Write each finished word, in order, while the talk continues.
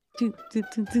Well,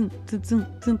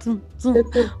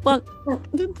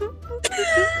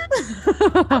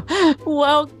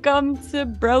 welcome to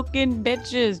Broken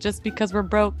Bitches. Just because we're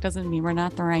broke doesn't mean we're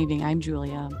not thriving. I'm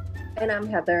Julia. And I'm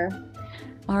Heather.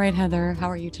 All right, Heather, how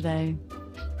are you today?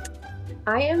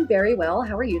 I am very well.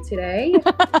 How are you today?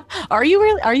 Are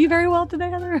you very well today,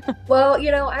 Heather? Well,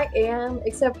 I am,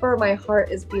 except for my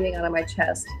heart is beating out of my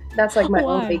chest. That's like my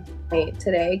Why? only complaint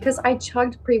today because I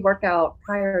chugged pre-workout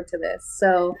prior to this.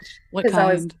 So, What because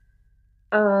I was,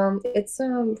 kind? it's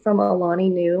from Alani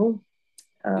New.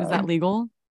 Is that Um, legal?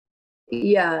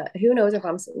 yeah, who knows if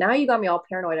I'm now you got me all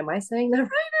paranoid. Am I saying that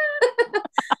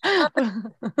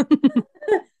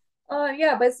right?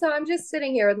 Yeah, but so I'm just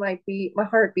sitting here with my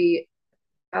heartbeat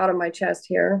out of my chest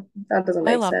here. That doesn't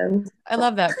I make love sense. I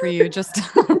love that for you. Just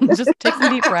just take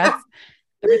some deep breaths.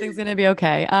 Everything's going to be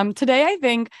okay. Today I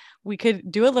think we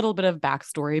could do a little bit of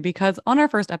backstory because on our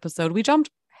first episode, we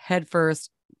jumped headfirst,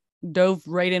 dove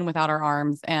right in without our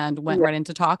arms and went Yeah, right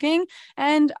into talking.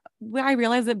 And I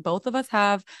realized that both of us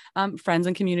have friends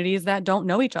and communities that don't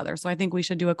know each other. So I think we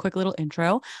should do a quick little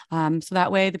intro. So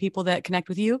that way the people that connect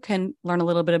with you can learn a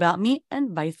little bit about me and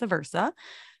vice versa.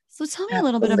 So tell me a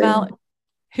little bit absolutely. about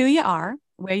who you are,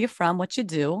 where you're from, what you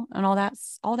do, and all that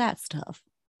stuff.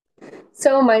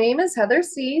 So my name is Heather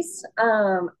Cease.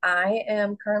 I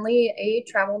am currently a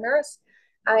travel nurse.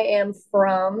 I am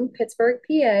from Pittsburgh,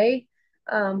 PA,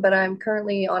 but I'm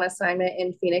currently on assignment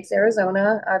in Phoenix,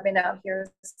 Arizona. I've been out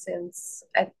here since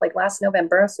like last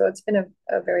November, so it's been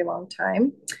a very long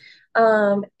time.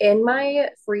 In my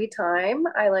free time,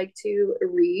 I like to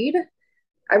read.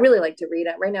 I really like to read.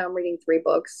 Right now, I'm reading 3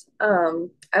 books.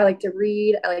 I like to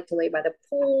read. I like to lay by the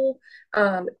pool,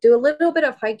 do a little bit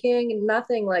of hiking,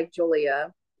 nothing like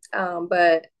Julia.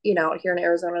 But, out here in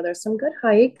Arizona, there's some good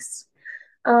hikes.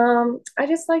 I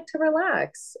just like to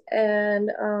relax. And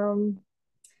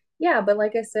yeah, but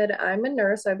like I said, I'm a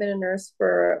nurse. I've been a nurse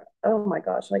for, oh my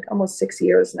gosh, like almost 6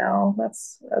 years now.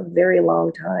 That's a very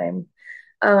long time.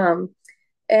 Um,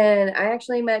 and I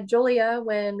actually met Julia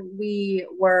when we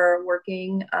were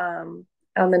working on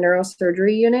the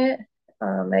neurosurgery unit at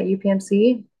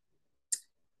UPMC.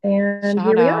 And Shout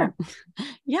here we are. out.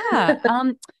 Yeah.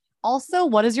 Also,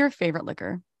 what is your favorite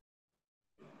liquor?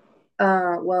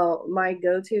 Well, my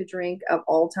go-to drink of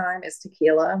all time is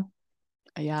tequila.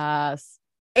 Yes.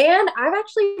 And I've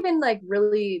actually been like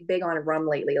really big on rum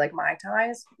lately, like Mai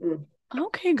Tais.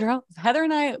 Okay, girl. Heather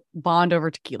and I bond over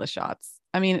tequila shots.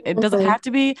 I mean, it doesn't Mm. have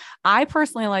to be. I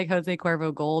personally like Jose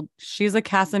Cuervo Gold. She's a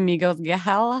Casamigos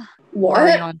gal. Or are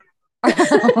you What?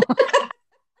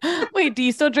 on? Wait, do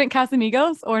you still drink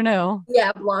Casamigos or no?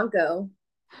 Yeah, Blanco.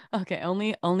 Okay,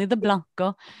 only the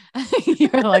Blanco.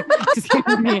 You're like,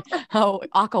 excuse me. Oh,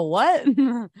 Aka what?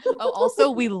 Oh,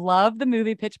 also we love the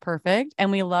movie Pitch Perfect and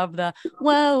we love the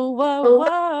whoa, whoa, Oh,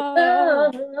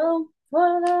 whoa.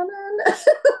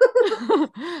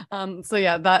 oh, So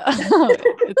yeah, that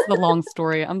it's the long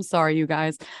story. I'm sorry, you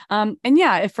guys. And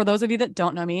yeah, if for those of you that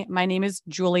don't know me, my name is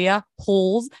Julia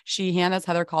Pools, Sheehan, as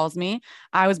Heather calls me.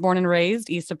 I was born and raised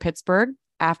east of Pittsburgh.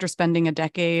 After spending a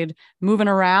decade moving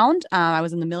around, I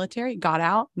was in the military, got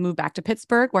out, moved back to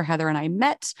Pittsburgh, where Heather and I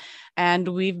met, and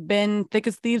we've been thick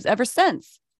as thieves ever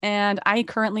since. And I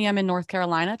currently am in North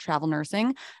Carolina, travel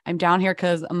nursing. I'm down here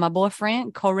because my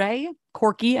boyfriend,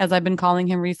 Corky, as I've been calling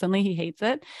him recently, he hates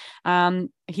it.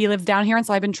 He lives down here. And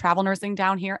so I've been travel nursing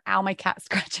down here. Ow, my cat's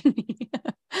scratching me.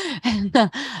 And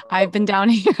I've been down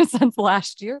here since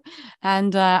last year.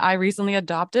 And I recently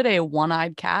adopted a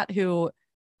one-eyed cat who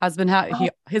has been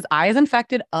his eye is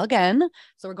infected again.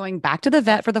 So we're going back to the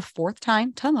vet for the 4th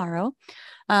time tomorrow.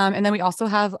 And then we also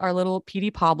have our little Petey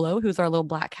Pablo, who's our little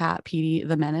black cat, Petey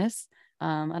the Menace.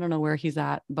 I don't know where he's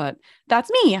at, but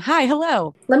that's me. Hi,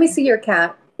 hello. let me see your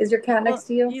cat. Is your cat Well, next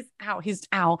to you? he's out. He's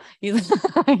ow. He's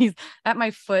he's at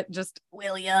my foot. Just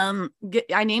William.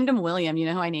 I named him William. You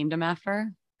know who I named him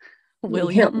after?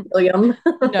 William. William.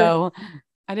 No,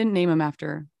 I didn't name him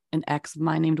after an ex of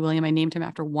mine named William. I named him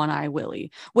after One Eye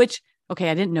Willie, which, okay,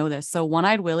 I didn't know this. So One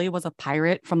Eyed Willie was a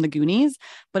pirate from the Goonies,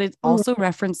 but it's also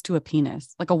referenced to a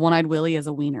penis. Like a One Eyed Willie is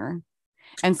a wiener.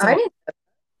 And I so didn't.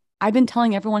 I've been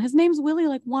telling everyone his name's Willie,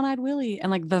 like One Eyed Willie. And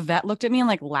like the vet looked at me and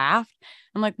like laughed.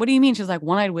 I'm like, what do you mean? She's like,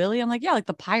 One Eyed Willie. I'm like, yeah, like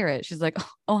the pirate. She's like,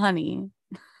 oh, honey.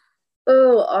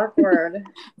 Oh, awkward.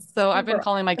 So I've been Super.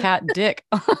 calling my cat Dick.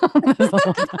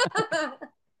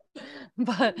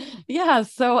 But yeah,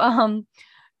 so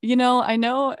I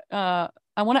know I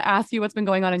want to ask you what's been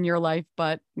going on in your life,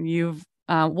 but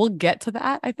we'll get to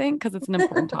that, I think, because it's an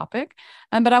important topic.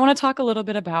 But I want to talk a little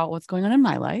bit about what's going on in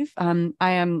my life. I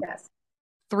am Yes.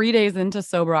 3 days into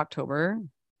sober October.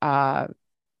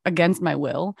 against my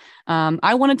will.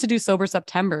 I wanted to do sober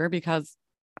September because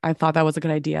I thought that was a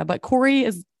good idea. But Corey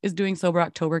is doing sober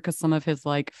October because some of his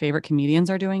like favorite comedians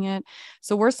are doing it.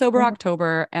 So we're sober Mhm.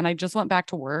 October, and I just went back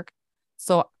to work.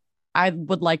 So I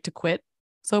would like to quit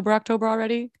sober October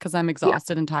already because I'm Yeah.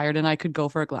 exhausted and tired, and I could go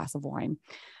for a glass of wine.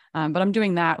 But I'm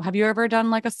doing that. Have you ever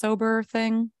done like a sober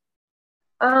thing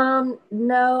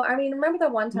No, I mean, remember the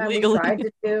one time legally?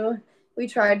 we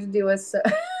tried to do a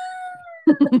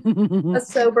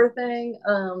sober thing.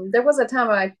 There was a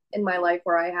time in my life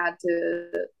where I had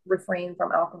to refrain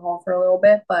from alcohol for a little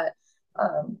bit, but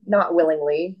not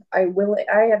willingly. I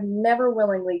have never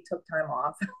willingly took time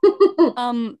off.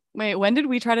 Wait, when did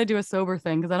we try to do a sober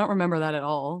thing? Because I don't remember that at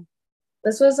all.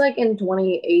 This was like in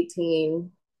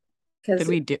 2018 Did because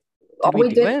we do all did we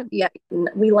we do did, it? yeah,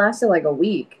 we lasted like a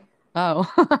week.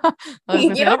 Oh, I was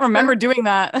gonna say I You don't remember doing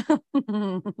that.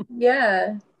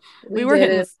 Yeah, We we were did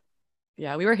hitting it. this,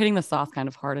 yeah, we were hitting the sauce kind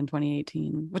of hard in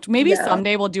 2018, which maybe Yeah.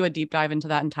 someday we'll do a deep dive into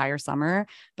that entire summer,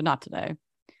 but not today.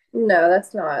 No,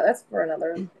 that's not. That's for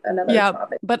another Yeah,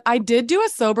 topic. but I did do a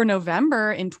sober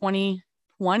November in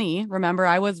 2020. Remember,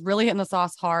 I was really hitting the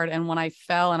sauce hard, and when I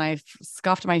fell and I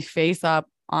scuffed my face up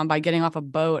by getting off a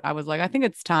boat, I was like, I think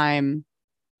it's time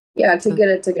Yeah, to to get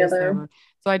it stay together. sober.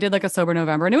 So I did like a sober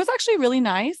November, and it was actually really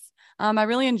nice. I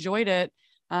really enjoyed it.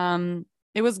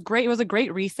 It was great. It was a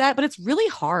great reset, but it's really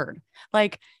hard.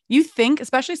 Like you think,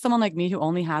 especially someone like me who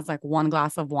only has like one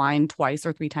glass of wine twice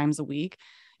or three times a week,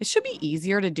 it should be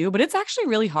easier to do, but it's actually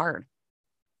really hard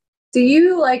Do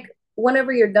you like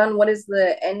whenever you're done, what is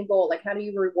the end goal? Like, how do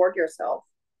you reward yourself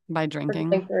by for getting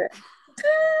drinking. through it?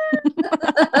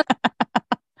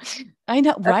 I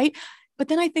know, right? But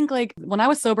then I think like when I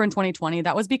was sober in 2020,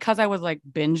 that was because I was like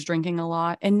binge drinking a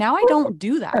lot. And now I don't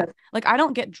do that. Like I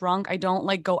don't get drunk. I don't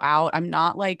like go out. I'm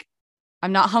not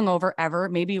hungover ever.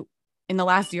 Maybe in the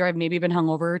last year, I've maybe been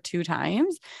hungover two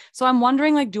times. So I'm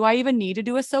wondering like, do I even need to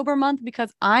do a sober month?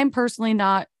 Because I'm personally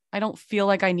not, I don't feel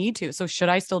like I need to. So should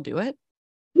I still do it?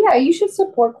 Yeah, you should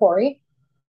support Corey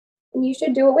and you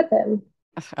should do it with him.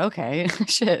 Okay.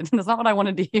 Shit. That's not what I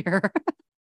wanted to hear.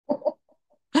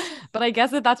 But I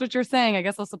guess if that's what you're saying, I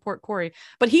guess I'll support Corey.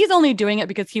 But he's only doing it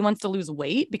because he wants to lose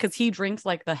weight because he drinks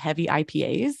like the heavy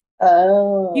IPAs.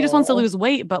 He just wants to Oh, lose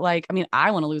weight. But like, I mean,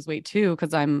 I want to lose weight too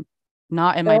because I'm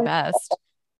not in my oh, best,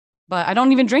 but I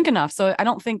don't even drink enough. So I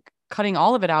don't think cutting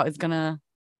all of it out is going to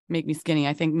make me skinny.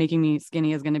 I think making me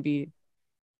skinny is going to be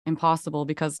impossible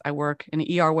because I work in an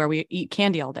ER where we eat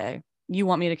candy all day. You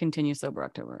want me to continue sober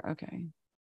October? Okay.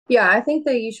 yeah, I think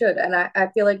that you should. And I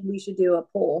feel like we should do a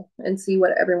poll and see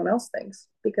what everyone else thinks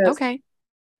because, Okay.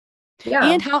 yeah,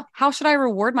 And how should I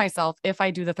reward myself if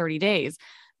I do the 30 days?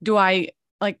 Do I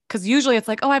like cuz usually it's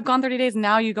like, "Oh, I've gone 30 days and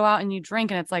now you go out and you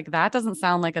drink." And it's like that doesn't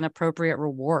sound like an appropriate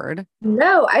reward.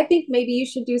 no, I think maybe you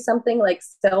should do something like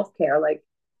self-care, like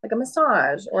a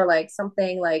massage or like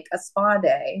something like a spa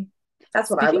day. That's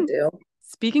what I would Speaking do.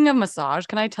 speaking of massage,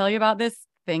 can I tell you about this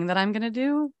thing that I'm going to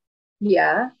do?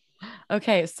 Yeah.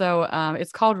 Okay, so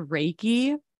it's called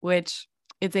Reiki, which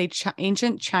is a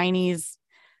ancient Chinese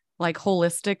like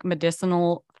holistic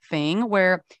medicinal thing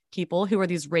where people who are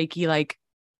these Reiki like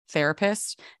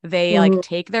therapists, they like Mhm.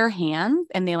 take their hand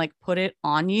and they like put it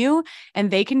on you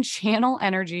and they can channel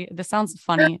energy. This sounds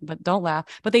funny, but don't laugh.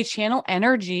 But they channel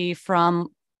energy from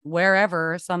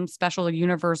wherever, some special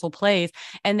universal place,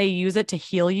 and they use it to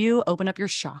heal you, open up your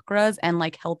chakras, and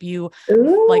like help you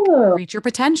like Ooh. reach your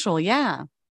potential. Yeah.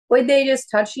 Wait, they just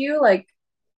touch you? Like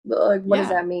what does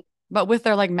Yeah. that mean? But with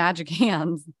their like magic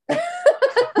hands.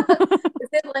 Is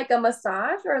it like a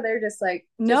massage or they're just like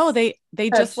No, just they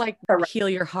just touch like around? heal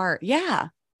your heart. Yeah.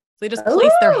 They just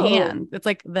place their Oh. hand. It's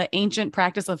like the ancient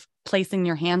practice of placing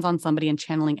your hands on somebody and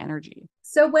channeling energy.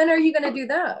 So when are you going to do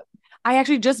that? I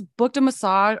actually just booked a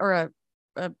massage or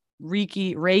a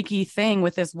Reiki thing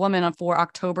with this woman for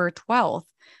October 12th.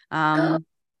 Yeah,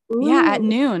 at Ooh.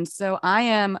 noon. So I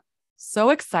am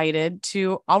so excited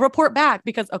to I'll report back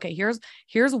because okay,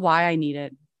 here's why I need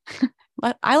it.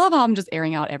 I love how I'm just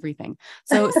airing out everything.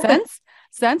 So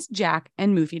since Jack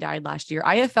and Moofy died last year,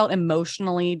 I have felt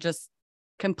emotionally just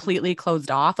completely closed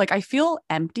off. Like I feel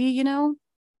empty, you know?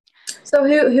 So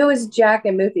who is Jack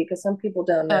and Mufi? Because some people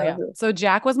don't Oh know yeah. who. So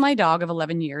Jack was my dog of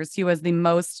 11 years. He was the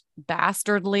most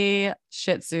bastardly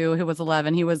Shih Tzu who was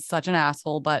 11. He was such an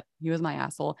asshole, but he was my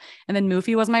asshole. And then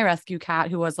Moofy was my rescue cat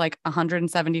who was like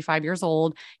 175 years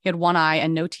old. He had one eye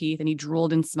and no teeth and he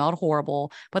drooled and smelled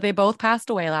horrible. But they both passed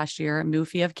away last year.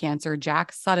 Moofy of cancer,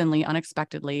 Jack suddenly,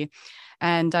 unexpectedly.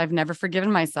 And I've never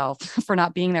forgiven myself for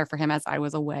not being there for him as I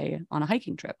was away on a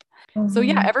hiking trip. So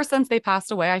yeah, Mhm. ever since they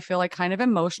passed away, I feel like kind of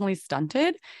emotionally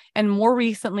stunted. And more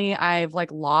recently, I've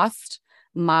like lost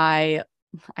my,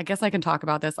 I guess I can talk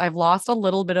about this. I've lost a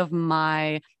little bit of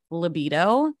my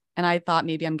libido. And I thought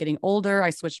maybe I'm getting older. I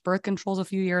switched birth controls a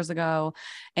few years ago.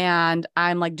 And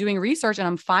I'm like doing research and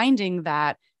I'm finding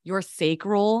that your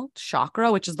sacral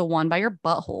chakra, which is the one by your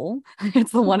butthole,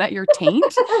 it's the one at your taint.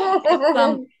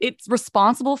 It's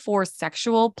responsible for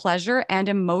sexual pleasure and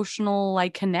emotional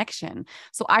like connection.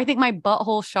 So I think my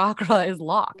butthole chakra is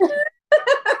locked.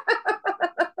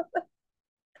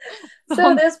 So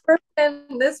So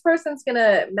this person's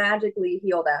gonna magically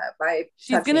heal that by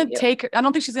she's touching gonna you. take, I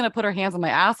don't think she's gonna put her hands on my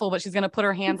asshole, but she's gonna put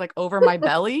her hands like over my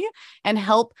belly and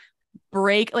help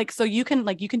break, like, so you can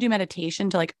do meditation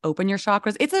to like open your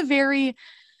chakras.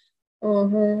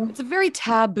 Mm-hmm. It's a very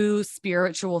taboo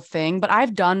spiritual thing, but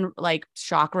I've done like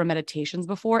chakra meditations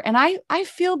before and I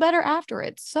feel better after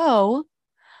it. So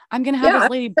I'm gonna have Yeah, this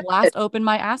lady blast open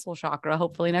my asshole chakra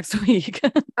hopefully next week.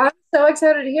 I'm so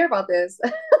excited to hear about this.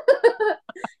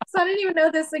 So I didn't even know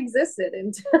this existed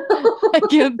until I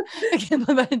can't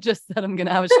believe I just said I'm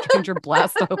gonna have a stranger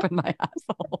blast open my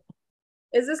asshole.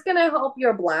 Is this gonna help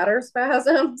your bladder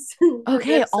spasms? Because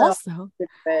Okay, if so, also,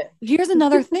 it's fit. here's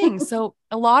another thing. So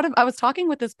I was talking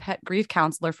with this pet grief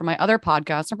counselor for my other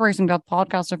podcast, Embracing Death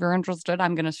Podcast. If you're interested,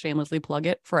 I'm going to shamelessly plug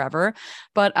it forever.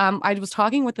 But I was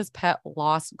talking with this pet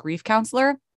loss grief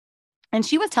counselor, and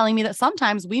she was telling me that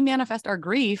sometimes we manifest our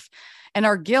grief and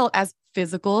our guilt as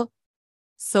physical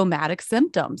somatic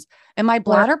symptoms. And my Wow.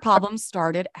 bladder problems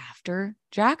started after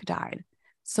Jack died.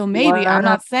 So maybe, I'm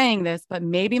Wow. not saying this, but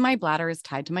maybe my bladder is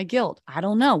tied to my guilt. I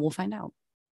don't know. We'll find out.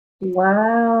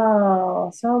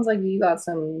 Wow. Sounds like you got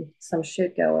some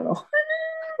shit going on.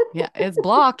 Yeah, it's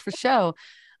blocked for show.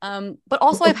 But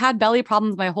also I've had belly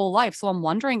problems my whole life. So I'm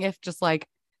wondering if just like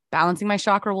balancing my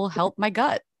chakra will help my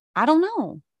gut. I don't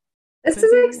know. This Could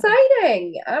is be real.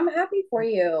 exciting. I'm happy for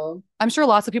you. I'm sure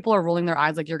lots of people are rolling their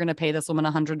eyes like you're going to pay this woman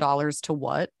 $100 to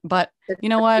what? But Good you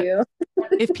know for what? you.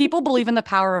 If people believe in the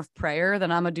power of prayer,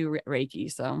 then I'm gonna do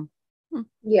Reiki. So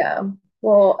Yeah.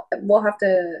 Well, we'll have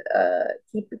to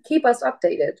keep us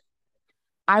updated.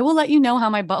 I will let you know how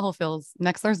my butthole feels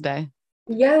next Thursday.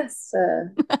 Yes.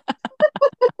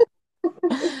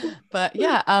 But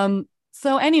yeah,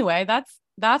 so anyway,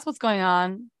 that's what's going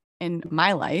on in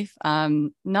my life.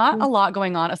 Not a lot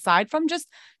going on aside from just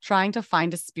trying to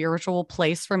find a spiritual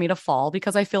place for me to fall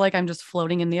because I feel like I'm just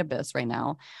floating in the abyss right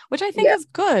now, which I think Yeah. is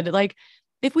good. Like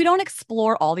if we don't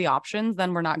explore all the options,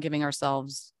 then we're not giving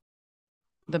ourselves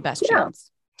the best Yeah.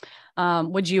 chance.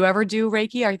 Would you ever do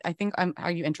Reiki? I think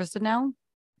are you interested now?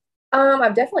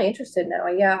 I'm definitely interested now.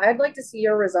 Yeah, I'd like to see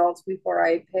your results before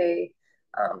I pay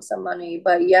some money.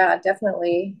 But yeah,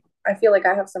 definitely. I feel like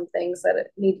I have some things that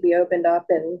need to be opened up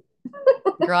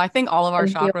Girl, I think all of our and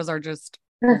healed. chakras are just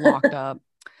locked up.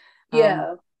 Um,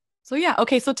 Yeah. so yeah,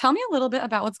 okay. So tell me a little bit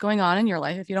about what's going on in your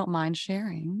life if you don't mind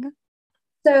sharing.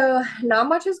 So not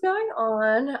much is going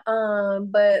on,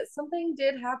 but something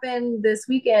did happen this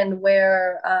weekend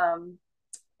where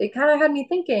it kind of had me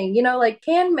thinking, like,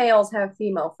 can males have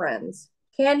female friends?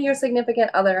 Can your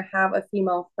significant other have a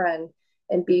female friend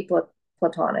and be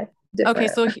platonic? Okay,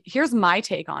 Different. so here's my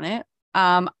take on it.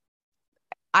 Um,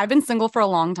 I've been single for a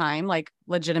long time, like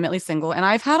legitimately single, and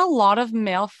I've had a lot of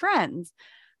male friends.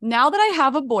 Now that I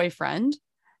have a boyfriend,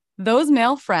 those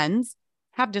male friends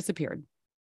have disappeared.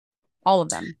 All of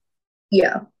them.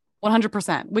 Yeah.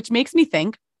 100%, which makes me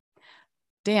think,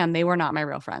 damn, they were not my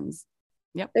real friends.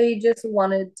 Yep. They just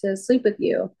wanted to sleep with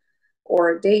you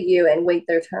or date you and wait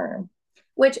their turn.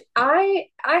 Which I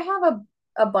have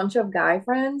a bunch of guy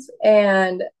friends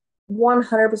and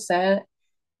 100%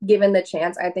 given the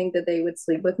chance, I think that they would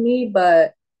sleep with me,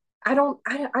 but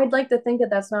I'd like to think that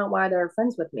that's not why they're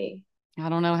friends with me. I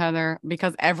don't know, Heather,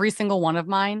 because every single one of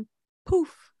mine,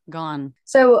 poof, gone.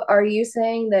 So are you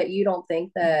saying that you don't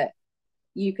think that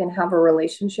you can have a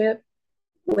relationship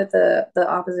with the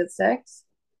opposite sex?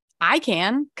 I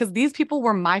can because these people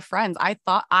were my friends. I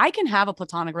thought I can have a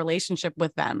platonic relationship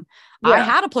with them. I Yeah.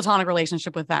 had a platonic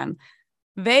relationship with them.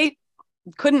 They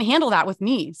couldn't handle that with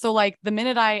me. So, like, the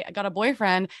minute I got a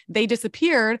boyfriend, they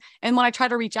disappeared. And when I try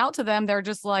to reach out to them, they're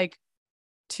just like,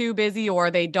 too busy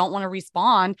or they don't want to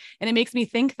respond. And it makes me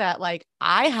think that like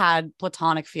I had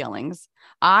platonic feelings.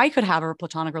 I could have a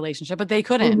platonic relationship, but they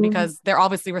couldn't Mm-hmm. because they're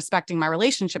obviously respecting my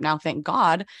relationship now. Thank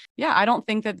God. Yeah. I don't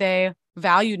think that they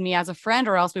valued me as a friend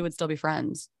or else we would still be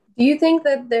friends. Do you think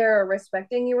that they're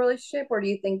respecting your relationship, or do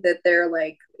you think that they're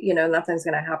like, nothing's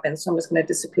gonna happen, so I'm just gonna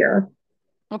disappear?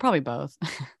 Well, probably both.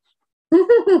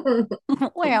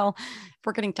 Well, if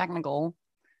we're getting technical,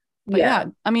 but yeah, Yeah.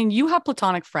 I mean, you have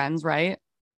platonic friends, right?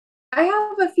 I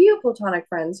have a few platonic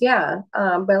friends, yeah.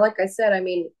 But like I said, I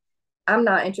mean, I'm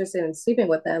not interested in sleeping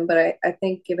with them, but I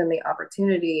think given the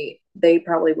opportunity, they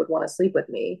probably would want to sleep with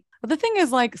me But the thing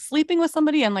is, like, sleeping with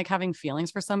somebody and like having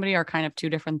feelings for somebody are kind of two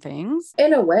different things.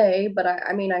 in a way. But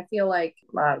I mean, I feel like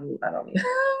I don't know.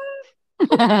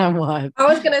 What? I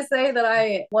was gonna say that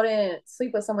I wouldn't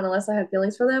sleep with someone unless I had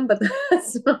feelings for them, but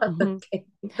that's not the Hmm. case.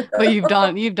 But you've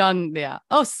done, yeah.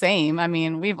 Oh, same. I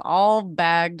mean, we've all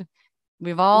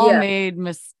Yeah, made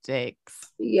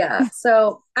mistakes. yeah.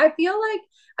 So I feel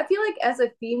like as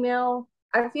a female,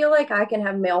 I feel like I can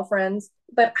have male friends,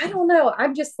 but I don't know.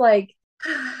 I'm just like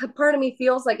part of me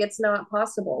feels like it's not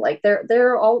possible. Like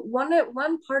they're all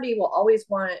one party will always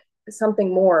want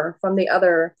something more from the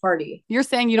other party. You're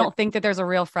saying you You know, don't think that there's a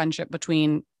real friendship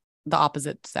between the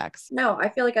opposite sex. no, I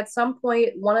feel like at some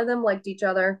point one of them liked each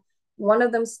other, one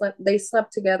of them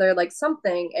slept together, like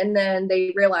something, and then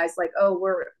they realized like, oh,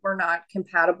 we're not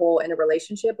compatible in a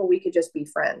relationship, but we could just be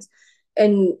friends.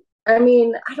 And I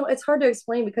mean, I don't it's hard to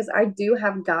explain because I do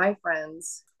have guy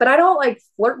friends, but I don't like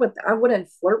I wouldn't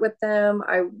flirt with them.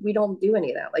 We don't do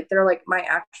any of that. Like they're like my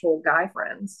actual guy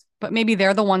friends. But maybe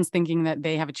they're the ones thinking that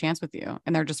they have a chance with you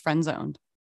and they're just friend zoned.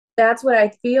 That's what I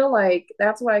feel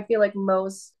like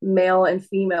most male and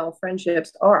female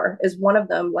friendships are, is one of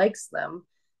them likes them,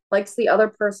 likes the other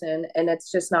person, and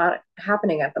it's just not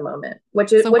happening at the moment,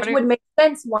 So what which are would make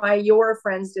sense why your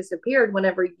friends disappeared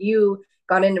whenever you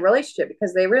got into a relationship,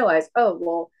 because they realized, oh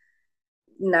well,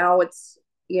 now it's,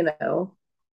 you know,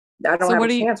 I don't so have a what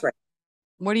are you chance right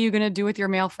what are you gonna do with your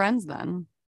male friends then?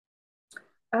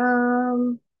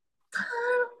 now.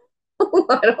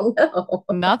 I don't know.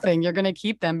 Nothing. You're gonna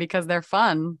keep them because they're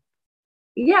fun.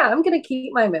 Yeah, I'm gonna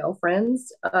keep my male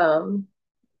friends.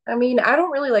 I mean, I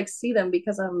don't really like see them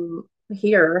because I'm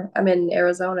here. I'm in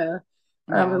Arizona.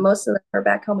 Yeah. And most of them are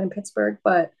back home in Pittsburgh.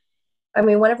 But I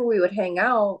mean, whenever we would hang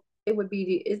out, it would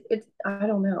be I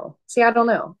don't know. See, I don't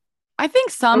know. I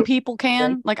think some I'm people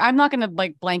can. Like, I'm not gonna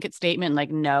like blanket statement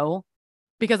like no,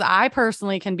 because I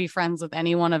personally can be friends with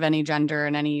anyone of any gender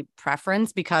and any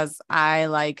preference because I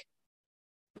like,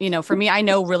 for me, I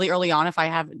know really early on if I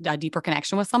have a deeper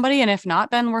connection with somebody, and if not,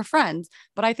 then we're friends.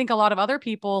 But I think a lot of other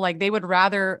people, like, they would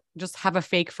rather just have a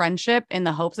fake friendship in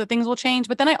the hopes that things will change.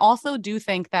 But then I also do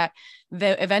think that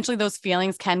eventually those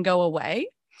feelings can go away.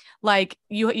 Like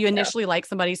you yeah. initially like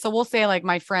somebody. So we'll say like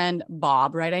my friend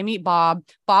Bob, right? I meet Bob.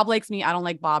 Bob likes me. I don't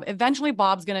like Bob. Eventually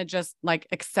Bob's gonna just like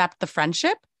accept the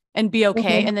friendship and be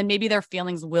okay. Hmm. And then maybe their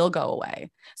feelings will go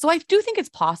away. So I do think it's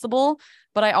possible,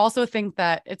 but I also think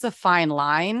that it's a fine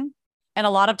line. And a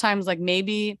lot of times, like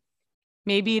maybe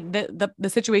the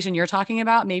situation you're talking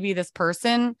about, maybe this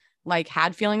person like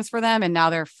had feelings for them and now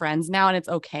they're friends now and it's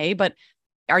okay. But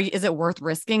is it worth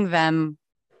risking them?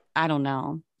 I don't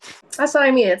know. That's what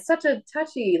I mean. It's such a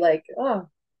touchy, like, oh,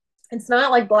 it's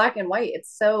not like black and white.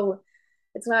 It's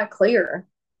not clear.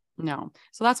 No.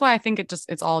 So that's why I think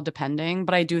it's all depending.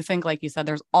 But I do think, like you said,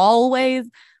 there's always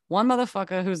one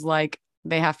motherfucker who's like,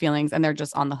 they have feelings and they're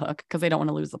just on the hook because they don't want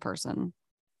to lose the person.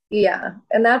 Yeah.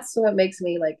 And that's what makes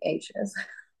me like anxious.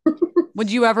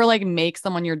 Would you ever like make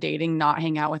someone you're dating not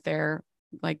hang out with their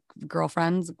like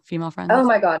girlfriends, female Oh friends?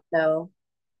 my God, no.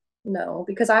 No,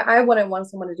 because I wouldn't want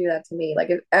someone to do that to me. Like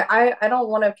if, I don't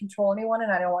want to control anyone,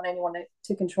 and I don't want anyone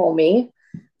to control me.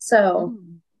 So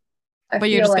Mm. I But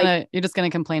you're feel just like gonna you're just gonna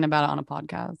complain about it on a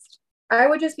podcast. I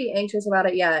would just be anxious about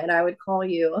it. Yeah. And I would call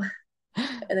you,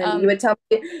 and then you Um, would tell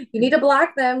me, you need to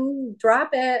block them, drop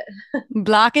it.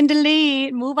 block and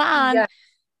delete, move on. Yeah.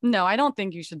 No, I don't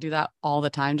think you should do that all the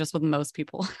time, just with most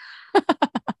people.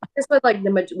 Just with like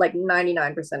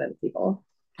 99% of the people.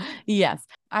 Yes.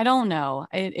 I don't know.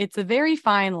 It's a very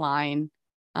fine line.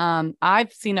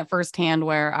 I've seen it firsthand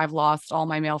where I've lost all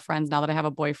my male friends now that I have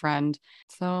a boyfriend.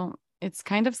 So it's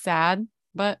kind of sad,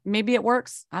 but maybe it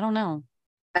works. I don't know.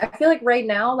 I feel like right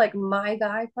now, like my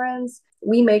guy friends,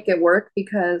 we make it work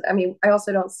because I mean, I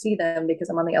also don't see them because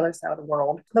I'm on the other side of the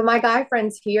world. But my guy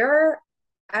friends here,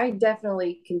 I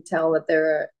definitely can tell that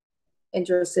they're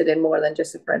interested in more than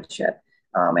just a friendship.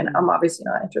 And Mhm. I'm obviously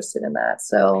not interested in that.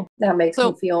 So that makes me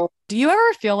So feel, do you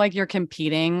ever feel like you're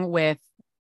competing with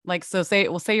like, so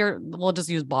we'll just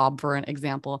use Bob for an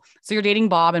example. So you're dating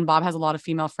Bob and Bob has a lot of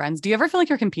female friends. Do you ever feel like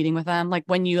you're competing with them? Like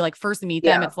when you like first meet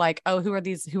them, yeah, it's like, oh, who are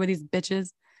these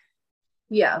bitches?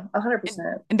 yeah, And,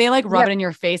 100%. and they like Yeah, rub it in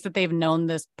your face that they've known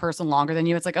this person longer than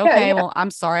you. It's like, yeah, okay, yeah. well,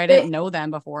 I'm sorry I didn't They, know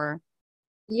them before.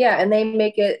 yeah, and they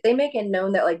make it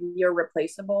known that like you're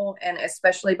replaceable, and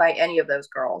especially by any of those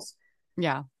girls.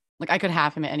 Yeah. Like I could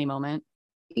have him at any moment.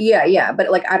 Yeah, yeah,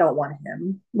 but like I don't want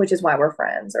him, which is why we're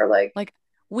friends. Or like, Like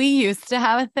we used to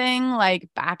have a thing like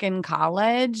back in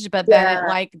college, but then it yeah,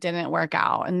 like didn't work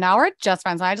out. And now we're just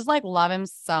friends. I just like love him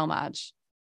so much.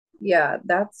 Yeah,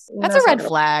 That's a that's not red gonna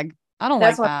flag. I don't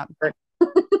that's like not that. gonna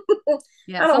work.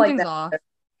 Yeah, I don't like something's that. off.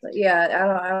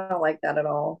 Yeah, I don't like that at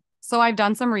all. So I've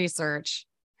done some research.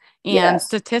 And Yes.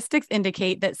 statistics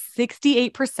indicate that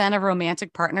 68% of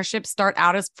romantic partnerships start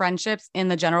out as friendships in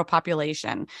the general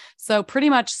population. So,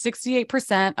 pretty much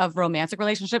 68% of romantic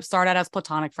relationships start out as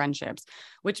platonic friendships,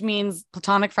 which means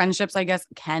platonic friendships, I guess,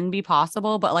 can be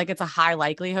possible, but like it's a high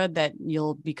likelihood that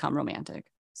you'll become romantic.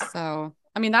 So,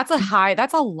 I mean, that's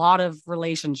a lot of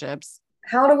relationships.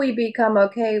 How do we become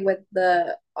okay with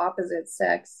the opposite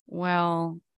sex?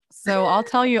 Well, so I'll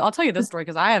tell you this story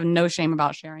because I have no shame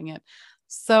about sharing it.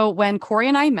 So when Corey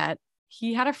and I met,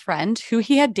 he had a friend who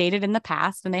he had dated in the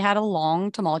past and they had a long,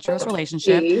 tumultuous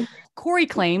relationship. See, Corey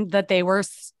claimed that they were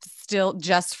still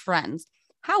just friends.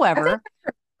 I think However,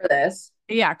 for this.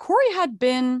 yeah, Corey had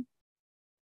been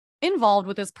involved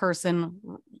with this person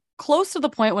close to the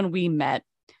point when we met.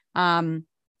 Um,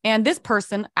 and this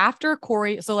person, after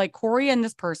Corey, so like Corey and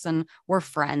this person were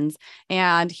friends,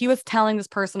 and he was telling this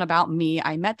person about me.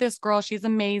 I met this girl. She's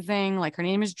amazing. Like her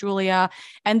name is Julia.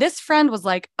 And this friend was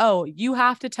like, oh, you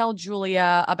have to tell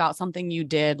Julia about something you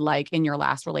did like in your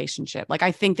last relationship. Like,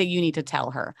 I think that you need to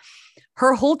tell her.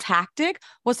 Her whole tactic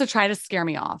was to try to scare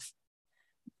me off.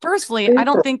 Firstly, I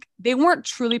don't think they weren't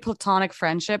truly platonic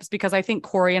friendships because I think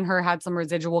Corey and her had some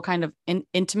residual kind of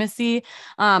intimacy.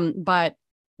 But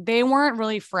they weren't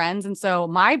really friends. And so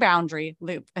my boundary,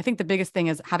 I think the biggest thing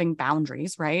is having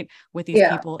boundaries, right? With these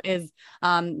Yeah. people is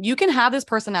you can have this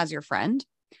person as your friend.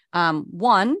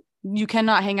 One, you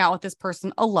cannot hang out with this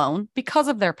person alone because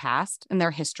of their past and their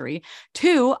history.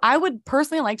 Two, I would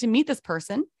personally like to meet this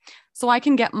person so I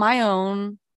can get my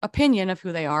own opinion of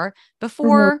who they are Mhm.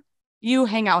 before you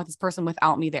hang out with this person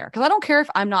without me there. Cause I don't care if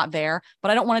I'm not there, but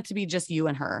I don't want it to be just you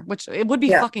and her, which it would be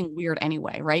Yeah. fucking weird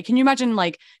anyway. Right. Can you imagine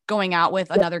like going out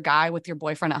with another guy with your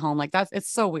boyfriend at home? Like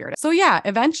it's so weird. So yeah,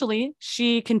 eventually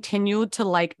she continued to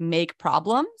like make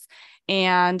problems.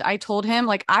 And I told him,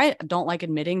 like, I don't like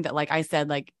admitting that, like I said,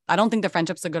 like, I don't think the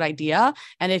friendship's a good idea.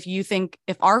 And if you think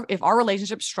if our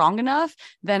relationship's strong enough,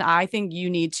 then I think you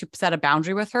need to set a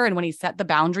boundary with her. And when he set the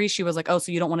boundary, she was like, oh,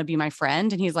 so you don't want to be my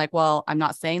friend? And he's like, well, I'm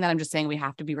not saying that. I'm just saying we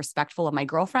have to be respectful of my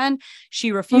girlfriend.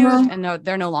 She refused, Mhm. and no,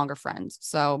 they're no longer friends.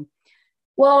 So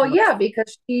Well, that's, yeah,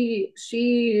 because she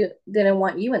didn't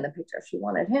want you in the picture. She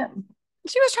wanted him.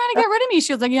 she was trying to get rid of me.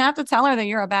 She was like, you have to tell her that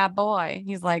you're a bad boy.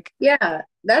 He's like, Yeah,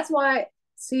 that's why.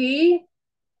 See,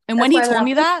 and when that's he why they're told not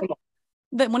me friends that,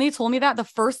 anymore. when he told me that, the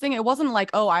first thing, it wasn't like,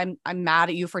 oh, I'm mad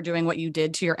at you for doing what you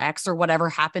did to your ex or whatever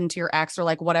happened to your ex or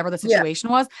like whatever the Yeah,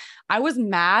 situation was. I was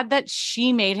mad that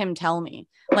she made him tell me.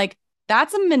 Like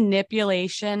that's a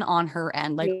manipulation on her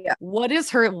end. Like yeah,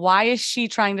 why is she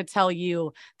trying to tell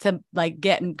you to like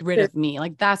get rid of me?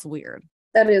 Like that's weird.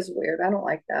 that is weird. I don't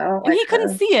like that. I don't And like he couldn't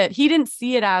her. see it. He didn't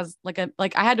see it as like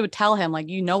I had to tell him like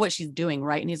you know what she's doing,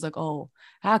 right? And he's like, "Oh,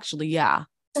 actually, yeah.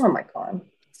 Oh my God.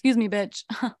 Excuse me, bitch.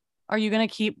 Are you going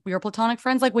to keep your platonic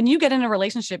friends? Like when you get in a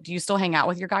relationship, do you still hang out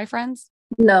with your guy friends?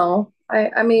 No,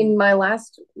 I mean my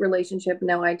last relationship,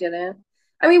 no, I didn't.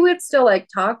 I mean, we'd still like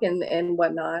talk and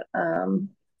whatnot.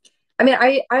 I mean,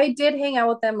 I did hang out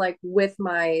with them like with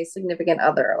my significant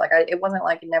other. Like it wasn't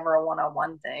like never a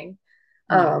one-on-one thing.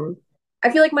 Yeah. Um, I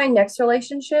feel like my next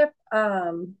relationship,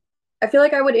 I feel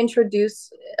like I would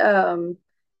introduce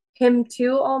him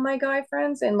to all my guy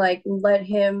friends and like let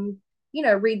him,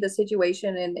 read the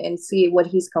situation and see what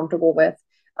he's comfortable with.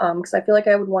 Because I feel like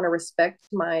I would want to respect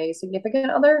my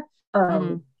significant other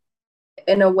Hmm.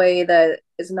 in a way that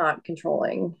is not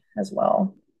controlling as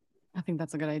well. I think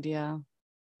that's a good idea.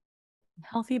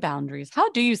 Healthy boundaries. How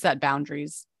do you set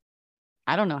boundaries?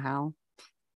 I don't know how.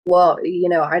 Well,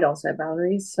 I don't set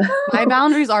boundaries. My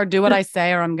boundaries are do what I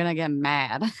say or I'm going to get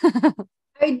mad.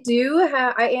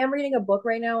 I am reading a book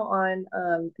right now on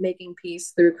making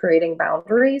peace through creating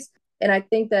boundaries. And I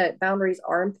think that boundaries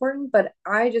are important, but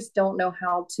I just don't know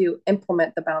how to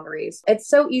implement the boundaries. It's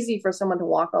so easy for someone to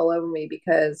walk all over me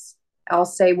because I'll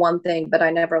say one thing, but I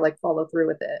never like follow through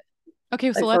with it.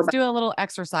 Okay, so Like for let's do a little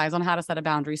exercise on how to set a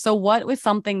boundary. So what was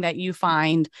something that you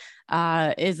find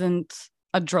isn't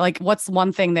like what's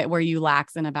one thing that where you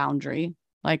lax in a boundary?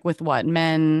 Like with what?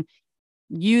 Men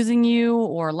using you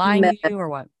or lying men. to you or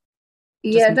what?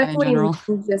 Just Yeah, men in definitely general.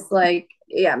 just like,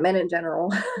 yeah, men in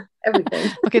general,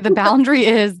 everything. Okay, the boundary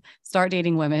is start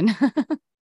dating women.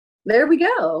 There we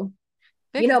go.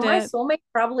 Fixed My it. soulmate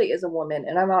probably is a woman,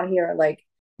 and I'm out here like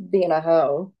being a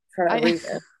hoe for no I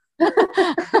reason.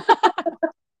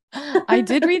 I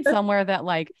did read somewhere that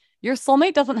like your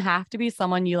soulmate doesn't have to be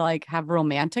someone you like have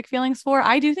romantic feelings for.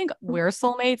 I do think we're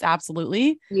soulmates,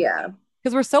 absolutely. Yeah.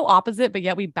 Because we're so opposite, but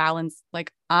yet we balance.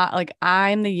 Like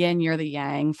I'm the yin, you're the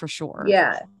yang for sure.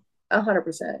 Yeah,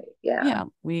 100%. Yeah, Yeah,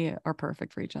 we are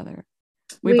perfect for each other.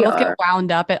 We we both get are.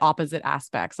 wound up at opposite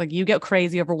aspects. Like you get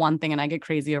crazy over one thing and I get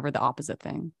crazy over the opposite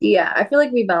thing. Yeah, I feel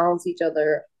like we balance each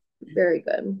other very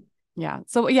good. Yeah.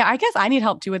 So yeah, I guess I need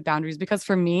help too with boundaries because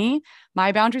for me,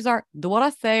 my boundaries are do what I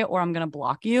say or I'm going to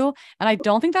block you. And I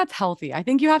don't think that's healthy. I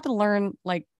think you have to learn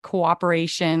like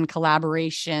cooperation,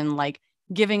 collaboration, like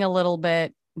giving a little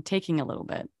bit, taking a little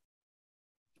bit.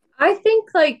 I think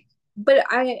like, but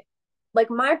I like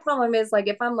my problem is like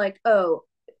if I'm like, oh,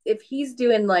 if he's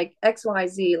doing like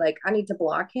XYZ, like I need to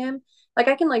block him. Like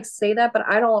I can like say that, but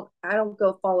I don't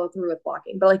go follow through with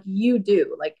blocking. But like you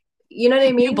do, like you know what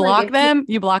I mean? Like if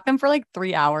You block them for like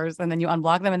 3 hours and then you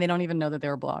unblock them and they don't even know that they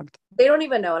were blocked. they don't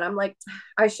even know, and I'm like,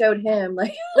 I showed him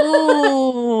like,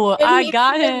 Ooh, and I he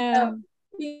got didn't know. him.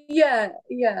 Yeah,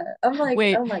 yeah. I'm like,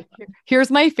 Wait, oh my here's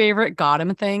my favorite got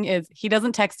him thing is he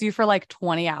doesn't text you for like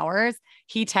 20 hours.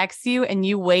 He texts you and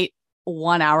you wait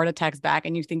 1 hour to text back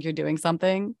and you think you're doing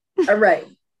something. God. All right.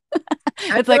 I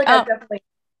It's feel like, like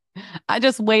oh, I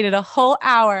just waited a whole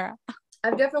hour.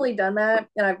 I've definitely done that,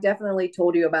 and I've definitely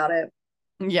told you about it.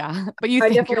 Yeah. But you I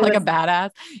think you're definitely like a was. badass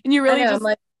and you I really know. I'm just,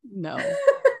 like, no,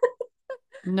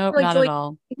 I'm nope, like not at Julie.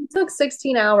 all. It took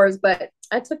 16 hours, but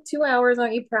I took 2 hours.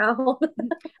 Aren't you proud? Boop,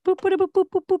 boop, boop, boop,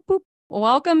 boop, boop, boop.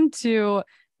 Welcome to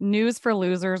News for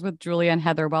Losers with Julia and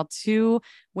Heather, while two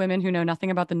women who know nothing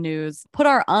about the news put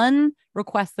our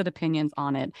unrequested opinions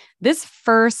on it. This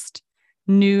first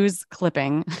news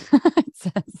clipping it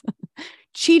says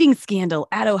cheating scandal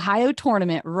at Ohio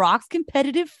tournament rocks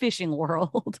competitive fishing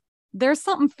world. There's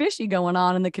something fishy going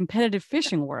on in the competitive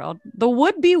fishing world. The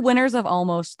would-be winners of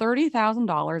almost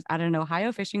 $30,000 at an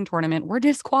Ohio fishing tournament were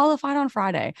disqualified on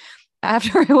Friday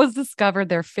after it was discovered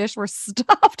their fish were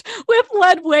stuffed with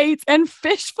lead weights and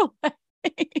fish fillets.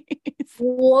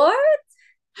 What?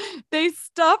 They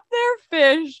stuffed their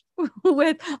fish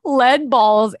with lead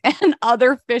balls and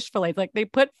other fish fillets. Like they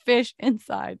put fish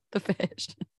inside the fish.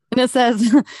 And it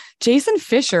says Jason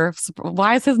Fisher,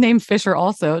 why is his name Fisher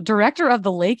also, director of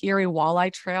the Lake Erie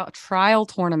Walleye Trial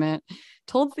Tournament,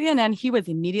 told CNN he was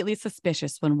immediately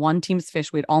suspicious when one team's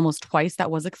fish weighed almost twice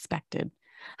that was expected.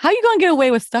 How are you going to get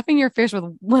away with stuffing your fish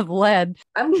with lead?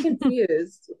 I'm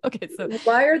confused. Okay, so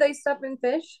Why are they stuffing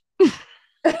fish?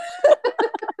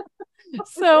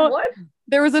 so What?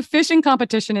 there was a fishing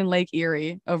competition in Lake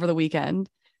Erie over the weekend,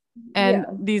 and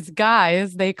Yeah. these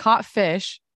guys, they caught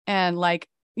fish and like,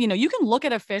 you can look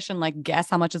at a fish and like guess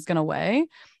how much it's going to weigh,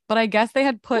 but I guess they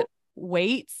had put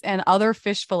weights and other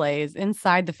fish fillets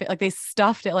inside the fish. Like they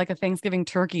stuffed it like a Thanksgiving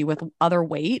turkey with other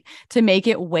weight to make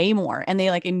it weigh more. And they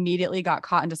like immediately got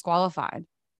caught and disqualified.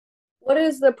 What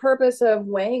is the purpose of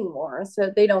weighing more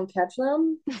so they don't catch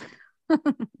them?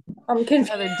 I'm confused.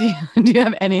 Heather, do you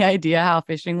have any idea how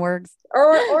fishing works?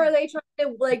 Or are they trying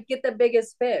to like get the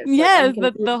biggest fish? Like I'm Yes,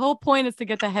 the confused. whole point is to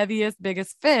get the heaviest,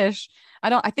 biggest fish.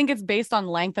 I think it's based on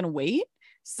length and weight.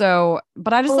 So,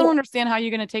 but I just don't Oh, understand how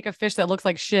you're going to take a fish that looks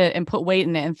like shit and put weight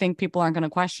in it and think people aren't going to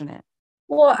question it.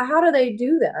 well, how do they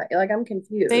do that? Like I'm They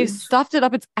confused. stuffed it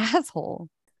up its asshole.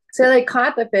 So they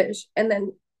caught the fish and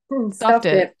then Stuffed stuffed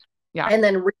it. it Yeah. and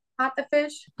then re-caught the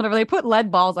fish. Whatever. They put lead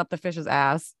balls up the fish's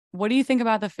ass. What do you think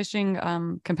about the fishing,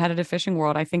 competitive fishing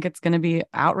world? I think it's going to be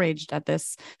outraged at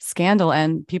this scandal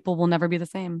and people will never be the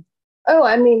same. Oh,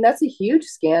 I mean, that's a huge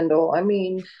scandal. I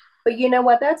mean, but you know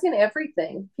what? That's in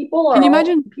everything. People Can are you all,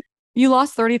 imagine you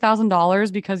lost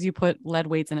 $30,000 because you put lead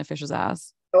weights in a fish's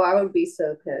ass? oh, I would be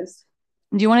so pissed.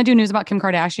 Do you want to do news about Kim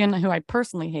Kardashian, who I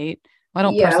personally hate? Well, I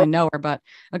don't Yeah. personally know her, but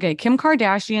okay. Kim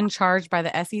Kardashian, charged by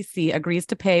the SEC, agrees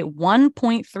to pay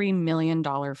 $1.3 million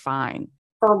fine.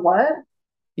 For what?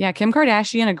 Yeah, Kim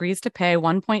Kardashian agrees to pay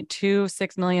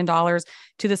 $1.26 million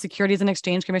to the Securities and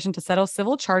Exchange Commission to settle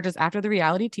civil charges after the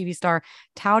reality TV star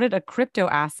touted a crypto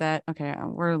asset. Okay,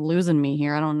 we're losing me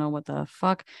here. I don't know what the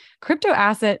fuck. Crypto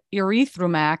asset Yeah.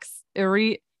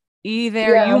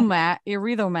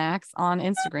 Erythromax on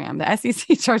Instagram. The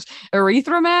SEC charged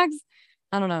Erythromax.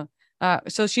 I don't know.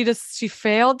 So she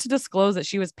failed to disclose that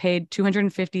she was paid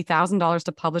 $250,000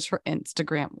 to publish her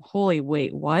Instagram. Holy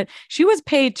wait, what? She was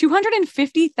paid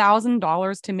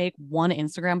 $250,000 to make one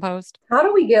Instagram post. How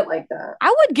do we get like that?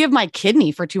 I would give my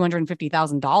kidney for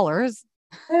 $250,000.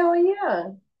 Hell yeah.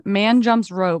 Man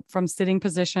jumps rope from sitting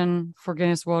position for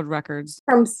Guinness World Records.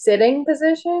 From sitting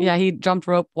position? Yeah, he jumped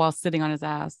rope while sitting on his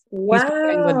ass. He's from Wow.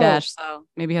 Bangladesh, so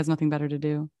maybe he has nothing better to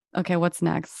do. Okay, what's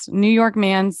next? New York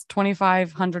man's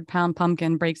 2,500-pound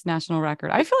pumpkin breaks national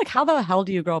record. I feel like how the hell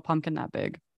do you grow a pumpkin that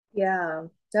big? Yeah.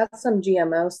 That's some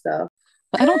GMO stuff.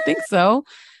 I don't think so.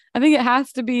 I think it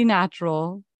has to be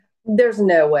natural. There's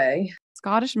no way.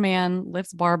 Scottish man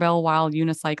lifts barbell while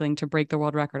unicycling to break the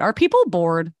world record. Are people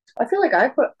bored? I feel like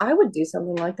I would do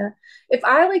something like that. If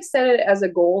I like set it as a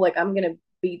goal, like I'm gonna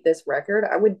beat this record,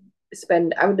 I would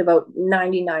devote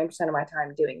 99% of my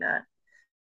time doing that.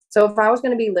 So if I was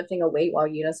gonna be lifting a weight while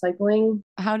unicycling,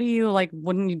 How do you like,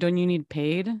 wouldn't you, don't you need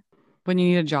paid? Wouldn't you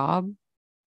need a job?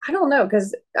 I don't know,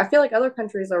 because I feel like other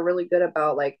countries are really good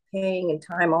about like paying and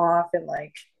time off, and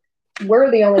like we're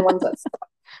the only ones that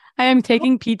I am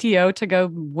taking PTO to go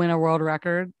win a world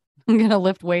record. I'm gonna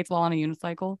lift weights while on a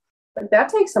unicycle. like that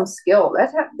takes some skill.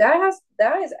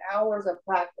 That is hours of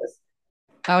practice.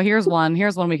 Oh, here's one.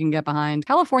 Here's one we can get behind.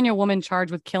 California woman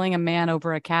charged with killing a man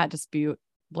over a cat dispute.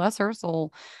 Bless her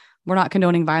soul. We're not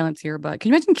condoning violence here, but can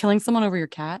you imagine killing someone over your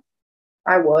cat?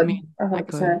 I I would mean, I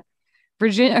could. 100%.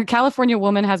 A California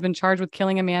woman has been charged with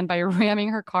killing a man by ramming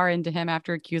her car into him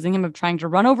after accusing him of trying to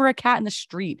run over a cat in the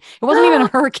street. It wasn't even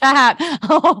her cat.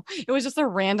 Oh, it was just a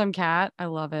random cat. I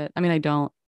love it. I mean, I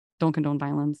don't condone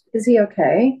violence. Is he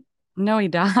okay? No, he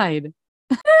died.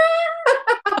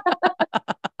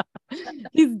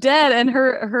 He's dead, and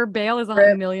her bail is $100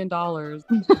 Rip. million.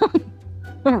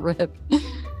 Rip.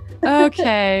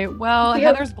 Okay, well,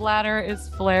 Yep. Heather's bladder is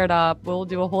flared up. We'll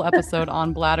do a whole episode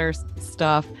on bladder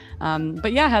stuff.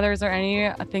 But yeah, Heather, is there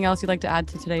anything else you'd like to add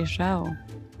to today's show?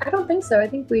 I don't think so. I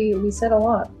think we said a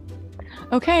lot.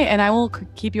 Okay, and I will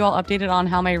keep you all updated on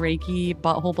how my Reiki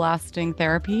butthole blasting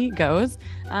therapy goes.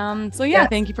 So yeah, Yes.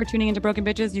 thank you for tuning into Broken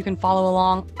Bitches. You can follow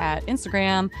along at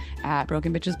Instagram at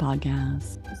Broken Bitches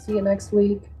Podcast. See you next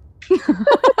week.